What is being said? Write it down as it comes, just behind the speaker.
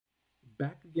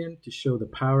Back again to show the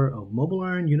power of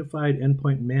MobileIron Unified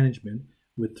Endpoint Management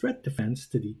with Threat Defense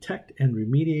to detect and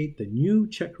remediate the new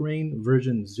checkra1n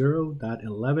version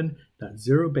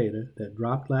 0.11.0 beta that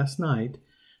dropped last night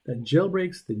that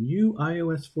jailbreaks the new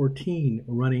iOS 14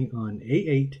 running on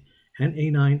A8 and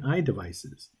A9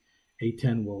 iDevices.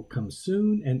 A10 will come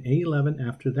soon and A11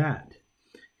 after that.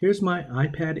 Here's my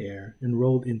iPad Air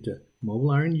enrolled into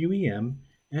MobileIron UEM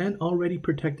and already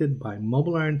protected by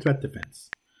MobileIron Threat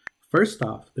Defense. First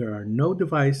off, there are no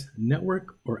device,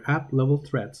 network, or app level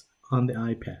threats on the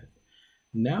iPad.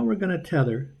 Now we're going to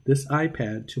tether this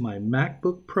iPad to my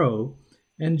MacBook Pro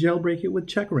and jailbreak it with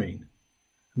checkra1n.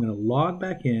 I'm going to log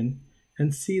back in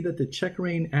and see that the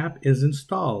checkra1n app is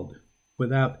installed.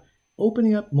 Without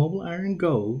opening up MobileIron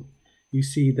Go, you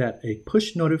see that a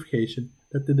push notification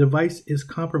that the device is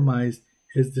compromised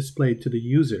is displayed to the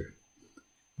user.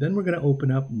 Then we're going to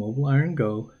open up MobileIron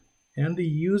Go, and the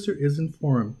user is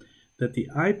informed that the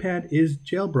iPad is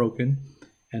jailbroken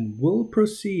and will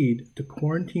proceed to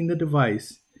quarantine the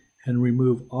device and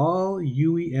remove all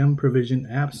UEM provisioned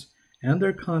apps and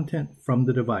their content from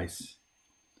the device.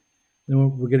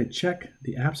 Then we're going to check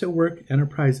the Apps at Work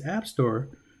Enterprise App Store,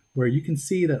 where you can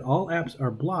see that all apps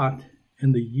are blocked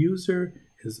and the user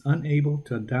is unable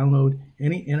to download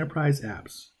any enterprise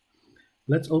apps.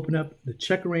 Let's open up the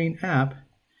checkra1n app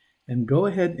and go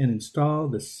ahead and install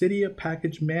the Cydia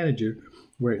Package Manager,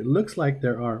 where it looks like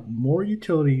there are more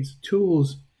utilities,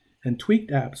 tools, and tweaked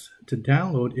apps to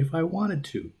download if I wanted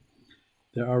to.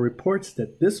 There are reports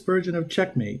that this version of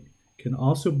Checkmate can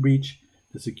also breach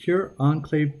the Secure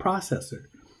Enclave processor,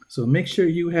 so make sure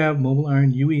you have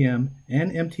MobileIron UEM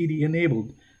and MTD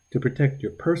enabled to protect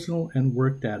your personal and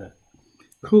work data.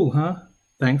 Cool, huh?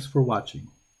 Thanks for watching.